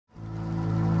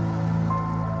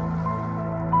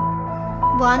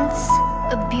Once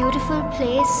a beautiful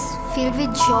place filled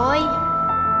with joy,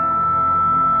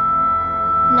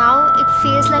 now it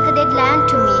feels like a dead land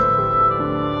to me.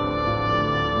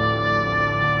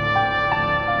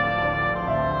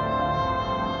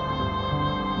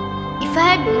 If I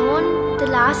had known the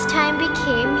last time we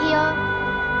came here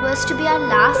was to be our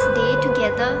last day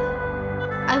together,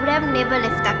 I would have never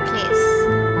left that place.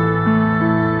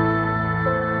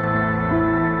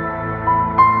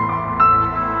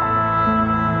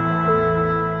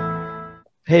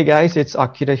 Hey guys, it's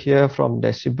Akira here from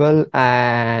Decibel,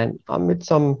 and I'm with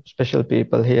some special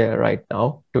people here right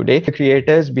now today. The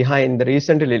creators behind the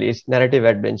recently released narrative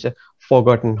adventure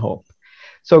Forgotten Hope.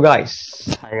 So guys,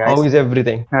 Hi guys. how is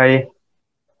everything? Hi.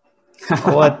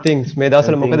 How are things? මේ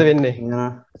දවස්වල මොකද වෙන්නේ?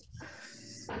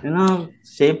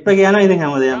 shape එක යනවා ඉතින්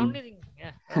හැමදේම.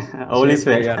 All is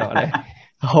well.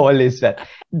 All is well.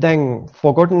 දැන්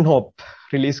Forgotten Hope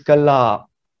release කළා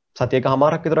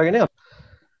සතියකමාරක් විතර වගේ නේ?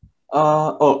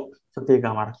 ඔව්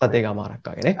සතියකමාරක්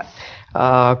වගේ නේ.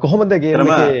 කොහොමද ගේම්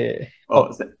එකේ? ඔව්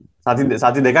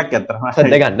සති දෙකක් ඇත්තටම.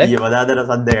 සති දෙකක් නේ? ඊයේ වදාදට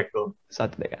සති දෙකක් ඔව්.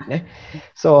 සති දෙකක් නේ.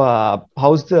 So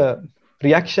how's the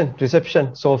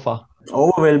reception so far?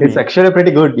 Overwhelming. It's actually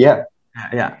pretty good, yeah.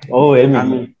 Yeah.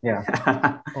 Overwhelming. Yeah.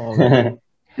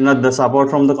 The support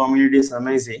from the community is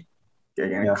amazing.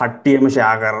 කට්ටියම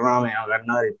share කරනවා, මේවා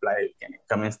කරනවා, reply කියන්නේ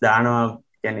comments දානවා,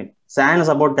 කියන්නේ සෑහෙන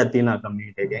support එකක් තියෙනවා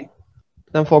community එකෙන්.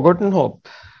 දැන් Forgotten Hope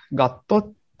ගත්තොත්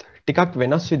ටිකක්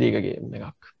වෙනස් විදිහක ගේම්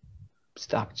එකක්.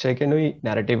 ස්ට්‍රක්චර් එකෙනුයි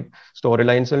narrative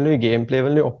storylines වලිනුයි gameplay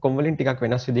වලිනුයි ඔක්කොම වලින් ටිකක්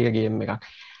වෙනස් විදිහක ගේම් එකක්.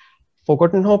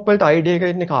 Forgotten Hope වලට idea එක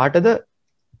එන්නේ කාටද?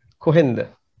 කොහෙන්ද?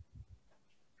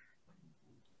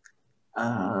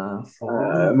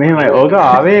 මෙහෙමයි ඕක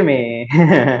ආවේ මේ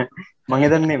මම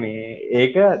හිතන්නේ මේ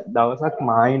ඒක දවසක්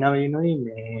මායි නවීනුයි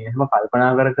මේ එහෙම කල්පනා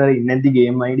කර කර ඉන්නේද්දි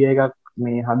ගේම් අයිඩියා එකක්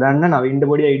මේ හදන්න නවින්ට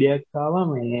පොඩි අයිඩියා එකක් ආවා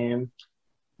මේ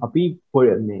අපි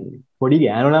පොඩි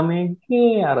ගෑනු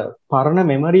ළමයෙක්ගේ අර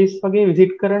පරණ මෙමරිස් වගේ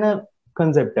විසිට් කරන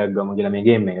concept එකක් ගමු කියලා මේ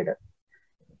ගේම් එකට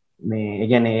මේ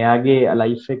ඒ කියන්නේ එයාගේ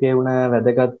ලයිෆ් එකේ වුණ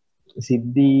වැදගත්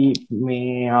සිද්ධි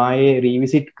මේ ආයේ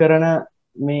රීවිසිට් කරන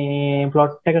මේ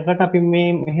ප්ලොට් එකකට අපි මේ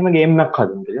මෙහෙම ගේම් එකක්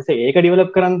හදමු. ඊට පස්සේ ඒක ඩෙවලොප්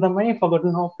කරන් තමයි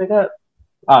Forgotten Hope එක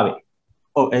ආවේ.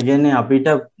 ඔව් ඒ කියන්නේ අපිට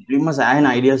මුලින්ම සෑහෙන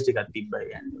අයිඩියාස් ටිකක් තිබ්බා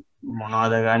කියන්නේ.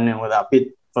 මොනවද ගන්නෙ? මොකද අපි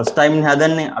ෆස්ට් ටයිම්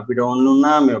හදන්නේ අපිට ඕන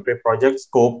වුණා මේ අපේ ප්‍රොජෙක්ට්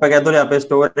ස්කෝප් එක ඇතුලේ අපේ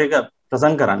ස්ටෝරි එක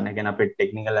ප්‍රසන්ට් කරන්න. ඒ කියන්නේ අපේ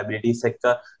ටෙක්නිකල් ඇබිලිටිස් එක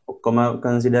ඔක්කොම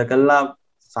කන්සිඩර් කරලා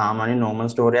සාමාන්‍ය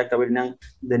නෝමල් ස්ටෝරි එකක් අපිට නම්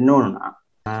දෙන්න ඕන නා.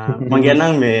 මම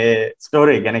කියන්නම් මේ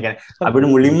ස්ටෝරි එක කියන්නේ අපිට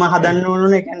මුලින්ම හදන්න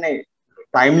ඕනුනේ කියන්නේ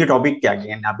timely topic එකක්.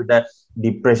 කියන්නේ අපිට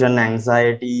depression,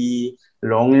 anxiety,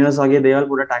 loneliness වගේ දේවල්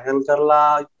පොඩ tackle කරලා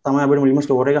තමයි අපිට මුලින්ම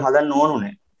ස්ටෝරි එක හදන්න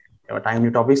ඕනුනේ. ඒවා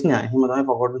timely topics නේ. එහෙම තමයි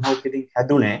Forgotten Hope එකකින්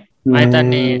හැදුනේ. මම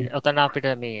හිතන්නේ ඔතන අපිට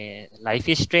මේ Life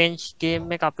is Strange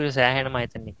game එක අපිට සෑහෙන මම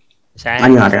හිතන්නේ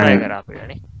සෑහෙන ඉන්ස්පයර් කරා අපිට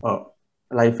නේ. ඔව්.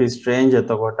 Life is Strange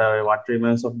එතකොට What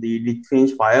Remains of the Edith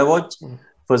Finch Firewatch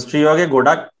first tree වගේ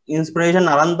ගොඩක් inspiration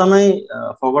අරන් තමයි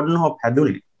Forgotten Hope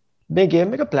හැදුනේ. මේ ගේම්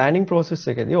එක ප්ලෑනින් ප්‍රොසෙස්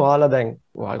එකේදී ඔයාලා දැන්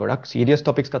ඔයාලා ගොඩක් සීරියස්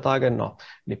ටොපික්ස් කතා කරනවා.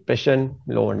 ડિප්‍රෙෂන්,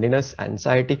 loneliness,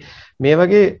 anxiety මේ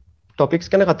වගේ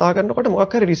ටොපික්ස් ගැන කතා කරනකොට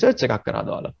මොකක් හරි රිසර්ච් එකක්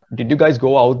කරාද ඔයාලා? Did you guys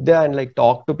go out there and like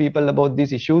talk to people about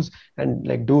these issues and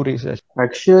like do research?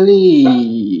 Actually,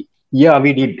 yeah,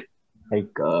 we did.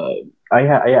 Like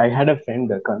I had a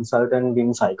friend, a consultant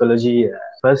in psychology.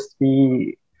 First we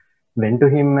went to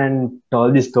him and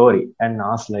told the story and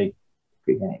asked like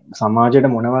සමාජයට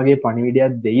මොන වගේ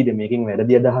පණිවිඩයක් දෙයිද මේකෙන්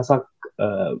වැරදි අදහසක්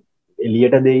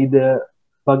එළියට දෙයිද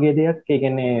වගේ දෙයක් ඒ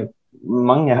කියන්නේ මම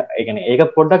ඒ කියන්නේ ඒක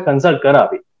පොඩ්ඩක් කන්සල්ට් කරා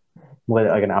අපි මොකද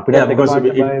ඒ කියන්නේ අපිට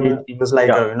it was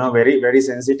like very very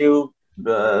sensitive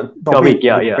topic,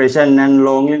 depression and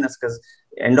loneliness because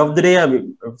end of the day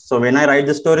so when I write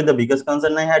the story the biggest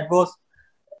concern I had was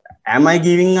am I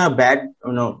giving a bad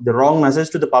the wrong message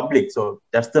to the public. So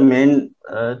that's the main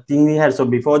thing we had. So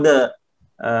before the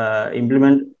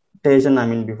implementation, I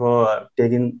mean before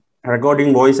recording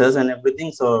voices and everything,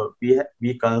 so we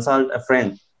consult a friend.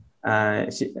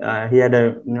 He had a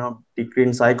degree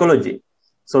in psychology,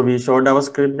 so we showed our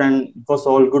script and it was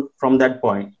all good from that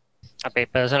point. අපේ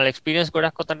personal experience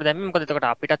ගොඩක් ඔතනට දැම්මේ මොකද එතකොට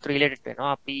අපිටත් related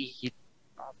වෙනවා.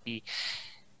 අපි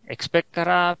expect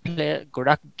කරා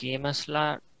ගොඩක්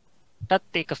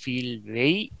ගේමර්ස්ලාටත් ඒක feel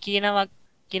වෙයි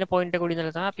කියන point එක උඩ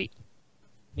ඉඳලා තමයි අපි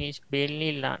මේ බේල්ලි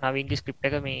නවීන්ගේ ස්ක්‍රිප්ට්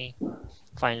එක මේ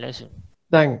ෆයිනලයිස් වුණා.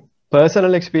 දැන්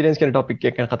personal experience කියන topic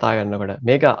එක ගැන කතා කරනකොට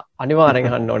මේක අනිවාර්යෙන්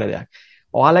අහන්න ඕන දෙයක්.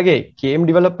 ඔයාලගේ game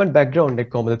development background එක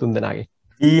කොහොමද තුන්දෙනාගේ?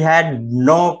 We had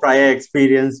no prior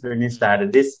experience when we started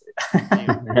this.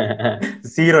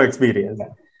 Zero experience.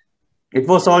 It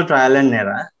was all trial and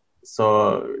error.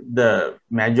 So the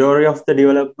majority of the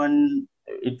development,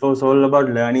 it was all about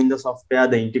learning the software,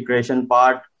 the integration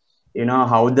part,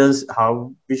 how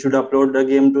we should upload the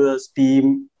game to the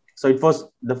Steam. So it was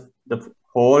the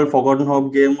whole Forgotten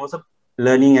Hope game was a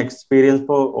learning experience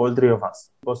for all three of us.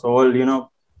 It was all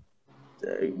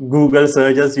Google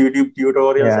searches, YouTube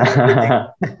tutorials, and everything.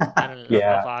 And a lot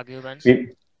of arguments.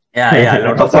 Yeah, a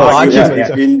lot of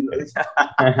arguments.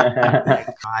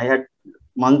 I had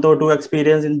month or two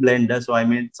experience in Blender, so I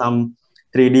made some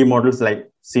 3D models, like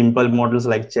simple models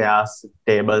like chairs,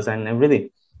 tables, and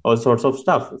everything, all sorts of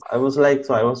stuff. We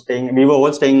were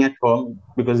all staying at home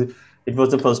because it was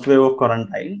the first wave of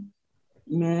quarantine.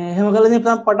 I was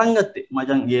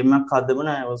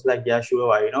like, yeah, sure,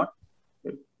 why not?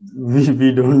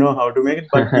 We don't know how to make it,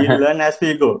 but we learn as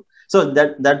we go. So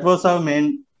that was our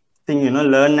main thing,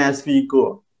 learn as we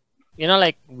go.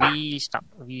 Like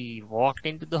we walked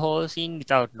into the whole scene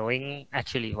without knowing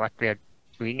actually what we are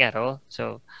doing at all.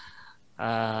 So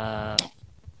but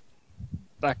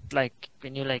like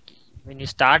when you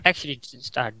start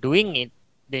doing it,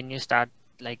 then you start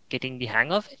like getting the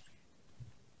hang of it.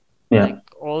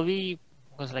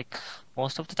 Like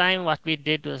most of the time what we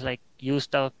did was like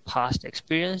used our past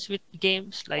experience with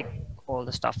games, like all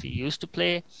the stuff we used to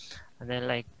play, and then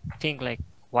like think like,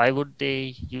 why would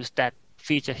they use that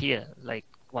feature here? Like,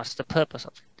 what's the purpose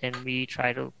of it? Then we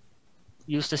try to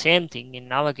use the same thing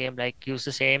in our game, like use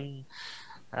the same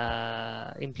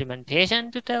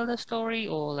implementation to tell the story,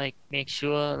 or like make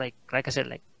sure like I said,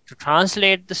 like to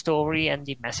translate the story and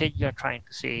the message you're trying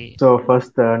to say. So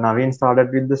first Naveen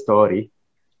started with the story,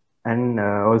 and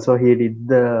also he did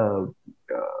the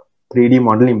 3D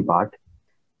modeling part.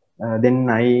 Then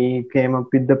I came up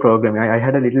with the programming. I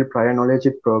had a little prior knowledge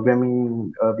with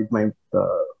programming with my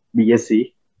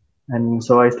BSc, and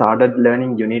so I started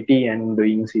learning Unity and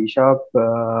doing C#,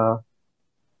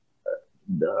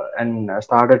 and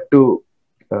started to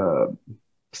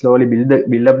slowly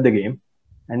build up the game.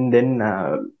 And then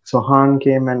Sohan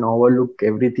came and overlooked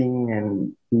everything,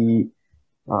 and he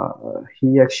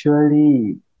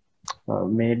actually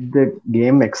made the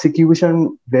game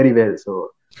execution very well.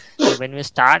 So when we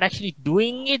start actually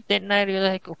doing it, then I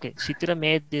realized like, okay, Sitra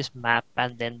made this map,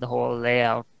 and then the whole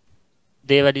layout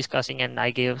they were discussing, and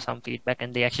I gave some feedback,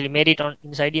 and they actually made it on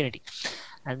inside Unity.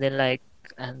 And then like,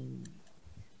 and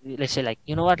let's say like,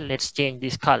 you know what, let's change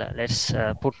this color, let's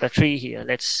put a tree here,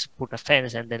 let's put a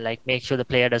fence, and then like make sure the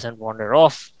player doesn't wander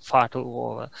off far too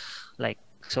over. Like,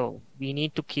 so we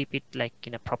need to keep it like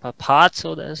in a proper path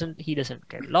so he doesn't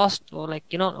get lost, or like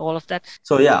all of that.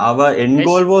 So yeah, our end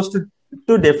goal was to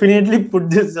definitely put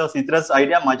this Citra's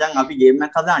idea majang api game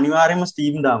එක හදා අනිවාර්යයෙන්ම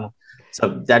Steam දාමු. So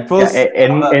that was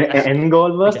end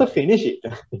goal was to finish it.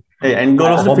 End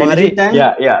goal was to finish it, and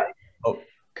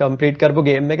complete කරපු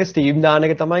game එක Steam දාන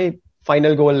එක තමයි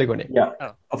final goal එක උනේ.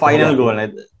 Final goal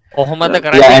නේද? කොහොමද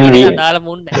කරන්නේ දාලා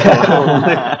මුන්න.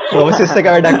 Process එක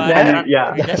වැඩක් නෑ.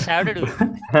 We just have to do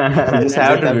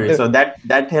it. So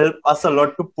that helped us a lot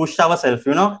to push ourselves,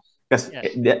 because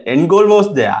the end goal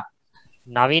was there.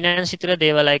 Naveen and Sitra,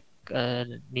 they were like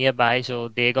nearby, so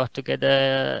they got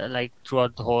together like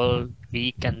throughout the whole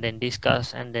week and then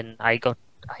discuss, and then I go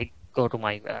to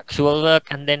my actual work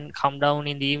and then come down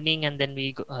in the evening, and then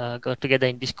we go together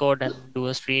in Discord and do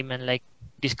a stream and like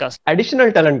discuss.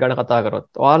 Additional talent ගැන කතා කරොත්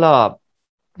ඔයාලා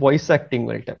voice acting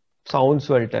වලට, sounds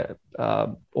වලට,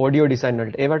 audio design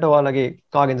වලට ඒවට ඔයාලගේ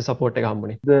කාගෙන්ද support එක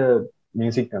හම්බුනේ? The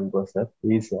music composer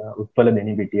is Utpala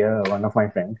Denipitiya, one of my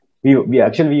friends. We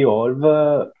all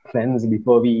were friends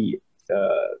before we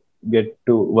get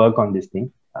to work on this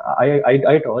thing.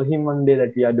 I told him one day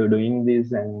that we are doing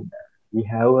this, and we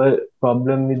have a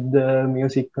problem with the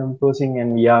music composing,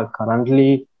 and we are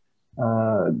currently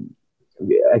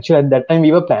actually at that time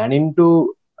we were planning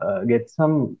to get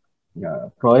some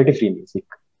royalty free music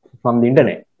from the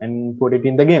internet and put it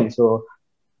in the game. So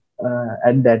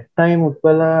at that time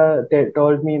Utpala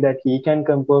told me that he can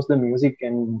compose the music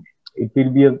and it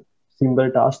will be a simple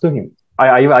task to him.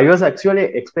 I was actually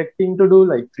expecting to do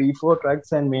like 3-4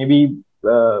 tracks and maybe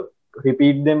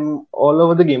repeat them all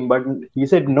over the game, but he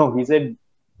said no, we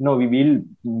will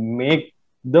make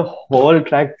the whole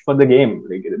track for the game.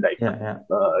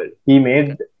 He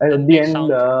made at the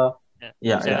end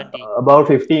about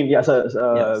 15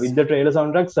 with the trailer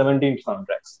soundtrack 17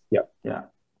 soundtracks.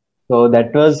 So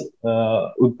that was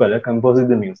Utpala composing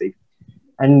the music.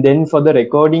 And then for the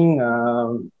recording,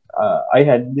 I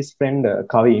had this friend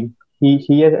Kavin.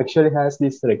 He actually has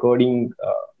this recording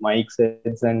mic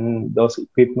sets and those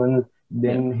equipment.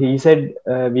 Then he said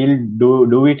we'll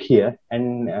do it here,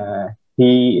 and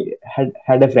he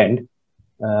had a friend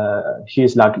She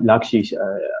is Lakshi.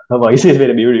 Her voice is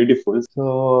very beautiful.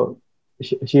 So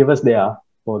she was there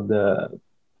for the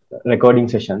recording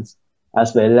sessions,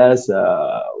 as well as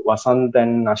Vasant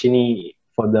and Ashini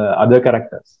for the other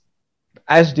characters.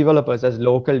 As developers, as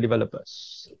local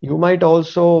developers, you might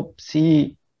also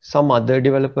see some other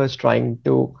developers trying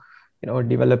to,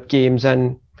 develop games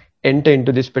and enter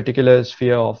into this particular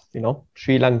sphere of,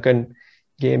 Sri Lankan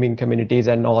gaming communities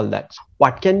and all that.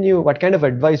 What kind of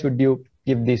advice would you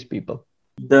give these people?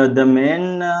 The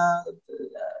main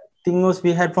thing was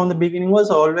we had from the beginning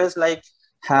was always like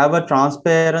have a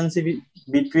transparency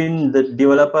between the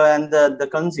developer and the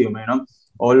consumer,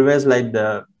 always like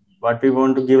what we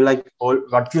want to give, like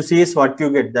what you see is what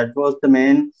you get. That was the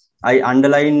main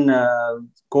underline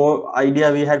core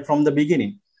idea we had from the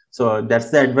beginning. So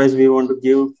that's the advice we want to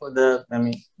give for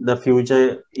the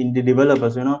future indie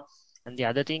developers, And the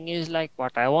other thing is like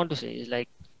what I want to say is like,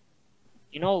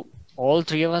 all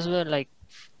three of us were like,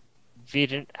 we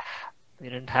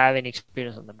didn't have any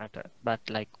experience on the matter, but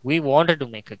like we wanted to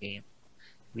make a game.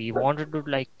 We wanted to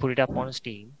like put it up on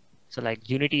Steam. So like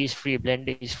Unity is free,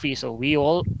 Blender is free. So we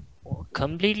all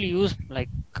completely use like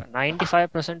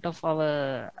 95% of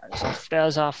our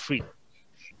softwares are free.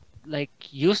 Like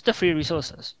use the free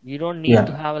resources. You don't need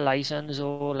to have a license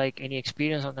or like any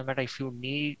experience on the matter. If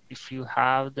you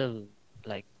have the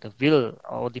will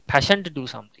or the passion to do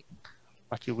something,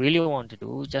 what you really want to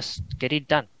do, just get it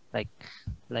done. But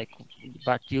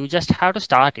you just have to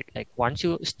start it. Like once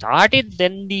you start it,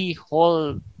 then the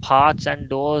whole paths and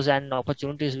doors and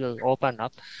opportunities will open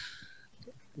up.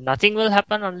 Nothing will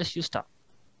happen unless you start.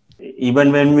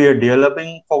 Even when we were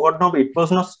developing Forgotten, it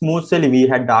was not smooth sailing. We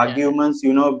had arguments,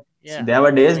 there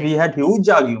were days we had huge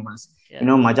arguments.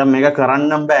 Macam mega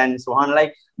karanna ba, and Sohan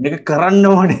like mega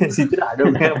karanna one sitira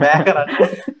adu mega ba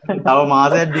karanna. Our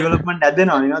master development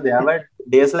adena, there were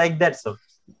days like that. So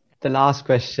the last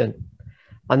question.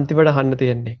 Antimada hanna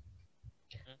tiyenne.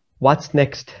 What's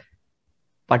next?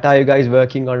 What are you guys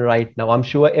working on right now? I'm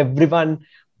sure everyone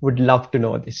would love to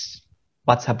know this.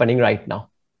 What's happening right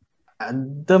now?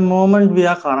 At the moment, we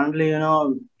are currently,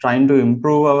 trying to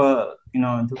improve our,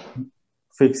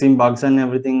 fixing bugs and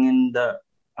everything in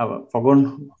our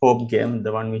Forgotten Hope game,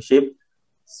 the one we ship.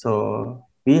 So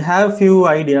we have few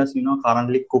ideas,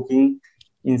 currently cooking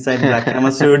inside Black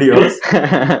Hammer Studios.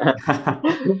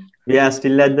 We are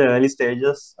still at the early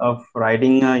stages of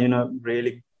writing a,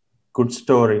 really good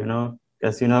story,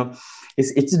 because,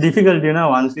 it's difficult,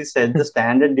 once we set the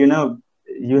standard,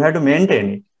 you have to maintain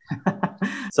it.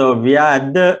 So we are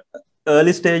at the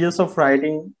early stages of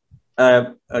writing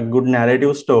a good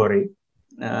narrative story,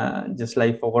 just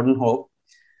like Forgotten Hope.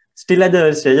 Still at the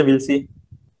early stage,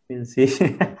 we'll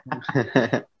see.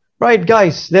 Right,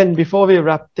 guys. Then before we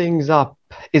wrap things up,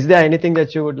 is there anything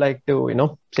that you would like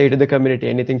to, say to the community?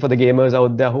 Anything for the gamers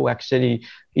out there who actually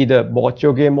either bought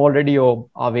your game already or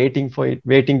are waiting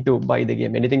to buy the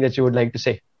game? Anything that you would like to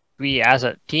say? We as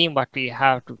a team, what we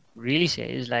have to really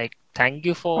say is like, thank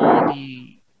you for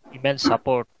the immense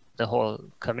support the whole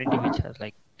community which has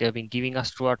they've been giving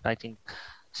us throughout, I think,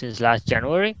 since last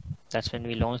January. That's when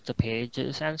we launched the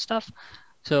pages and stuff.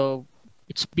 So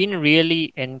it's been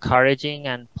really encouraging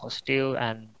and positive,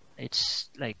 and it's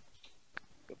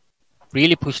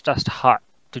really pushed us hard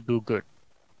to do good,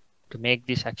 to make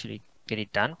this actually get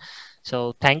it done.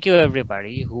 So thank you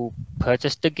everybody who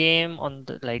purchased the game on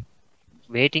the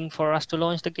waiting for us to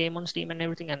launch the game on Steam and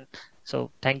everything. And so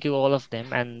thank you all of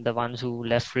them, and the ones who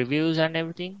left reviews and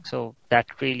everything. So that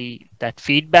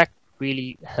feedback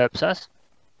really helps us.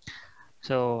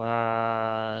 So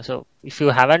so if you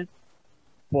haven't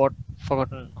bought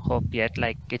Forgotten Hope yet,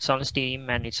 it's on Steam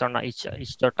and it's on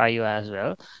itch.io as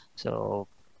well. So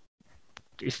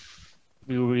if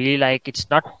you really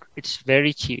it's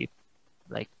very cheap,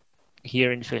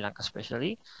 here in Sri Lanka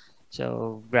especially.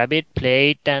 So grab it,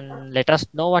 play it, and let us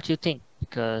know what you think,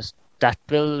 because that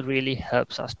will really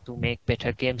help us to make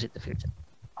better games in the future.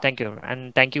 Thank you,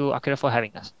 and thank you, Akira, for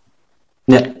having us.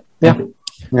 Yeah.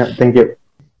 Thank you.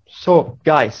 So,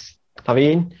 guys,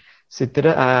 Naveen,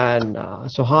 Sitra, and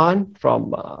Sohan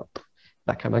from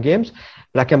Black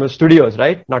Hammer Studios,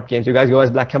 right? Not games. You guys go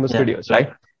as Black Hammer Studios,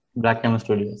 right? Black Hammer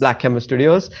Studios. Black Hammer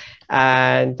Studios.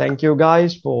 And thank you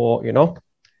guys for,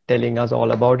 telling us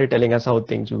all about it, telling us how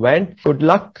things went. Good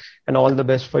luck and all the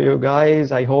best for you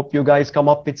guys. I hope you guys come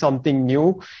up with something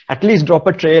new. At least drop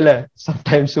a trailer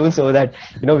sometime soon so that,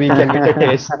 we can get a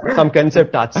taste, some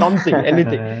concept art, something,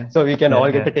 anything. So we can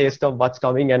all get a taste of what's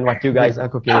coming and what you guys are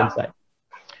cooking inside.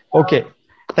 Okay.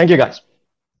 Thank you guys.